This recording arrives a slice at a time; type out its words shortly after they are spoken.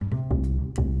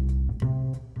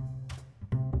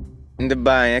Ndị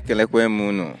be anyị ekelekwe m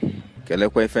unu,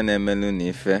 kelekwe ife na-emelu na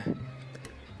ife.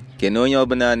 Kene onye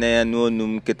ọbụla na ya n'onu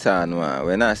m kịta anụ a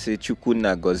wee na-asị Chukwu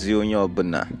na gọzie onye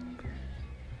ọbụla.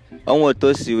 Onwe otu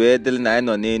o si wee dịrị na anyị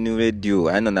nọ n'enu redio,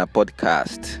 anyị nọ na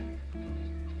podcast.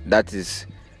 That is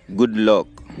Good Luck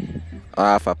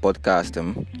afa podcast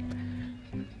m.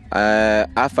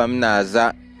 Afa m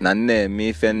na-aza na nna-eme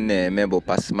ife nna-eme bụ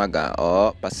Pasmaga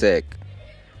ọ Pasek.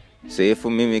 So ifu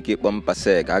mimi ka ịkpọ m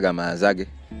Pasek, aga m aza gị.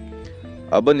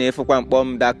 Ọ bụ na ịfụkwa mkpọ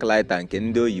m Dark Lighter nke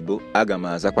ndị oyibo, aga m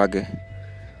azakwa gị.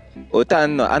 Otu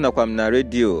anọkwa m na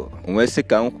redio wee sị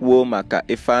ka m kwuo maka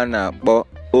ife a na-akpọ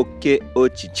oke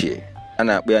ochiche. A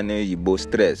na-akpọ ya n'oyibo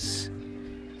stress.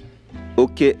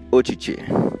 Oke ochiche.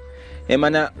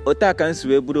 Mana otu a ka m si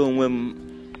wee buru onwe m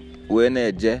wee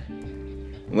na-eje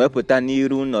wee pụta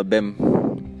n'iru ụlọ be m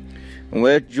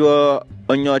wee jụọ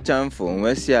onye ọcha mfụ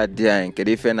wee si adị anyị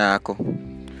kedu ife na-akụ.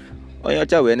 Onye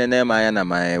ọcha wee nene m anya na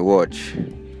my watch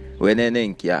wee nene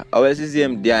nke ya. O wee sizie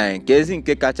m dị anyị nke ezi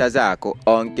nke kachazi akụ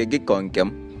ọ nke gị kọ nke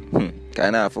m. Ka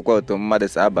a na-afụkwa otu mmadụ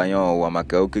si abanye ọwụwa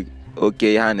maka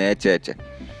oke ha na-eche eche.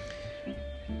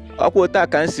 Ọkwa otu a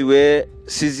ka m si wee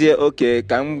sizie oke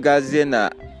ka m gazie na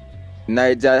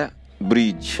Niger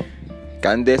Bridge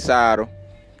ka ndị saa arụ,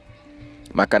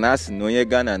 maka na asị na onye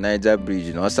gaa na Niger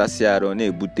Bridge na ọsasị arụ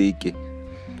na-ebute ike.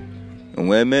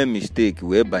 Wee mee mistake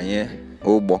wee banye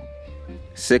ụgbọ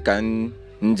sị ka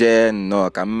nje nnọọ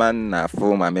ka mma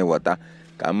na-afụ ma mewọta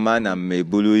ka mma na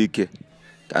mmebulu ike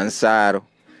ka nsa arụ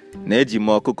na eji m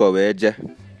ọkụkọ wee je.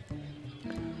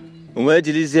 Wee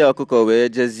jirizie ọkụkọ wee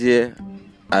jezie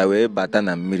a wee bata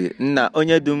na mmiri. Nna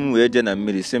onye dum wee je na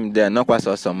mmiri si m dị nọkwa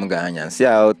sọsọ m ga-anya nsị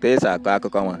ahụ ta esi akọ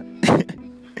akụkọ nwa.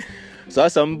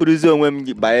 Sọsọ m bụrụzie onwe m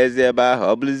banyezie ebe ahụ,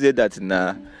 ọ bụrụzie dat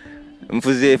na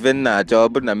mfụzie efe nna achọ, ọ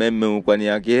bụrụ na m emenwukwana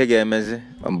ya ka ihe ga-emezi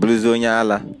ọ bụrụzie onye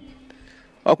ala.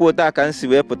 Ọkwa ụta ka m si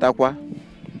wee pụtakwa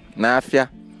n'afịa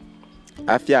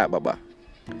akpakpa.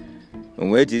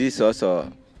 Wee jiri sọsọ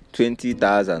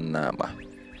 20,000 na akpa.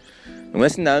 Wee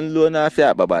sị na nluo n'afịa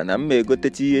akpakpa na mma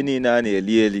egotecha ihe niile a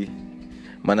na-eli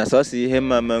mana sọsọ ihe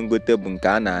mma ngote bụ nke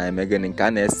a na-eme gịnị, nke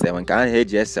a na-esewa, nke ahụ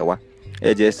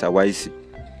eji esewa isi.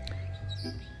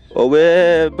 O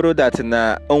wee bụrụ dat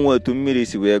na onwe otu mmiri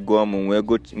si wee gụọ m wee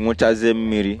nwụchazie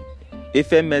mmiri.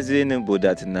 Ife mezini bụ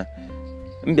dat na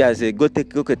mbịazi gote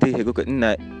ihe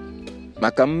nna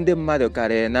maka ndị mmadụ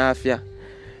karịrị n'afịa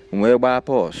wee gbaa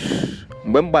pọs.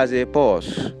 Mgbe m gbaziri pọs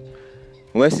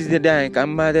wee sizide anyị ka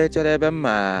mmadụ chọrọ ebe m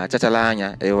ma chachala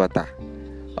anya ịghọta.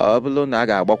 Ọ bụrụ na a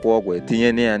ga-agbakwa ọgwụ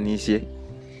etinye ya n'isi.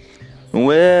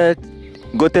 Wee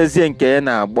gotezie nke ya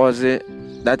na-agbọzi,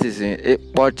 that is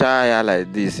ịkpọcha ya like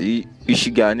this,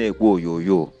 isi ga na-ekwu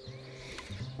oyoyo.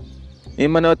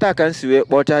 Ịmana ọta ka m si wee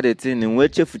kpọcha the tin wee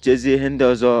chefuchezie ihe ndị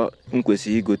ọzọ m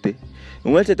kwesịrị igote.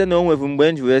 Wee cheta na o nwefu mgbe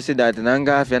m ji wee sị dat na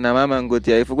nga afịa na mama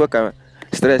ngote ya ifụkwa ka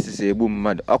stress si egbu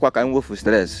mmadụ. Ọkwa ka m wefu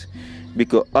stress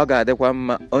biko ọ ga-adịkwa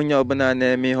mma onye ọbụla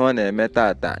na-eme ihe ọ na-eme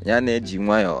tata ya na-eji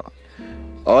nwayọọ.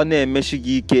 Ọ na-emeshi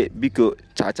gị ike biko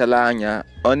chachala anya,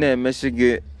 ọ na-emeshi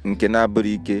gị nke na-abụrụ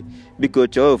ike biko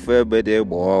chọọ ofu ebe dị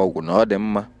gbaa ọgwụ na ọ dị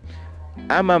mma.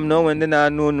 Ama m na onwe ndị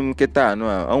na-anụ unu m kịta anụ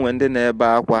a, onwe ndị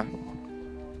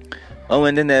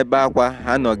na-ebe akwa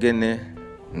ha nọ gịnị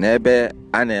n'ebe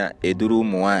a na-eduru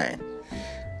ụmụ nwaanyị.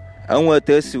 Onwe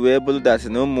otu esi wee bụrụ dasị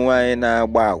na ụmụ nwaanyị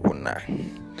na-agba akwụna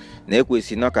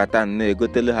na-ekwesị nọkata nnọọ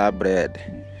egotelu ha bred,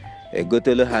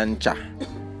 egotelu ha ncha,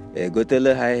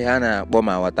 egotelu ha ihe a na-akpọ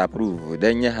ma waterproof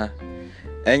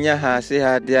enye ha sị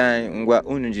ha dị anyị ngwa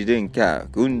unu jide nke a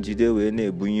ka unu jide wee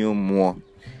na-ebunye mmụọ.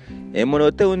 Ịmụrụ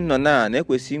ote unu nọ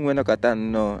na-ekwesị inwe nọkata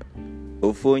nnọọ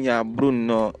ofu onye abụrụ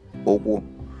nnọọ ụkwụ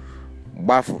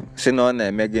gbafu si na ọ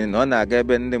na-eme gịnị na ọ na-aga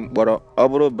ebe ndị mkpọrọ. Ọ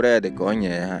bụrụ bred ka ọ nye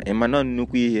ha ịmanọ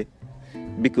nnukwu ihe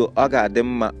biko ọ ga-adị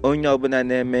mma onye ọbụla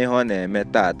na-eme ihe ọ na-eme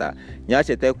tata ya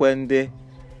chetakwa ndị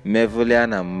mevulia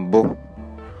na mbụ.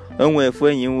 O nwee efu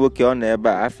enyi m nwoke ọ nọ ebe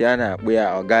a afịa na-akpụ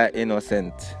ya Ọga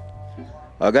Innocent.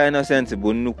 Ọga Innocent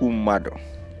bụ nnukwu mmadụ,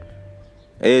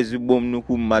 ezigbo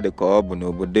nnukwu mmadụ ka ọ bụ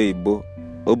n'obodo Igbo.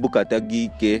 O bukatago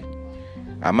ike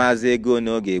amazi ego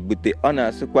na ọ ga-ebute. Ọ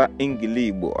na-asụkwa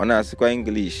Igbo, ọ na-asụkwa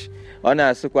English, ọ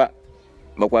na-asụkwa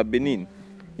makwa Benin,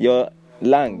 your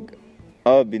lang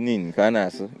ọ Benin ka a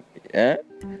na-asụ.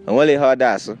 O nwere ihe ọ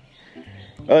da-asụ.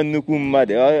 Ọ nnukwu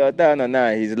mmadụ, ọ nọ na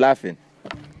he's laughing.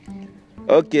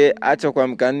 Oke, achọkwa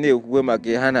m ka m na-ekwukwe maka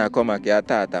ihe a na-akọ maka ya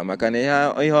tata, maka na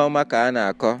ihe ọma ka a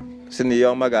na-akọ si na ihe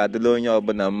ọma ga-adịla onye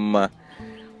ọbụla mma.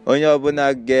 Onye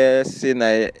ọbụla ga-esi na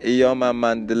ihe ọma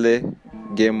ma ndịle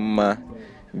gị mma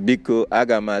biko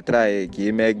aga m atrai ka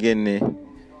ime gịnị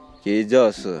ka ị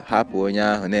jọs hapụ onye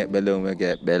ahụ na-ekpele onwe gị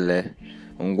ekpele.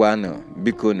 Ngwanụ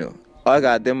biko nụ ọ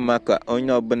ga-adị mma ka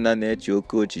onye ọbụla na-eche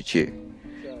oke echiche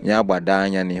ya gbado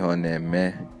anya n'ihe ọ na-eme.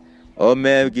 O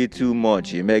mee gị too much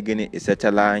ime gịnị,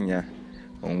 isechala anya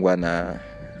ngwa na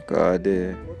ka ọ dị.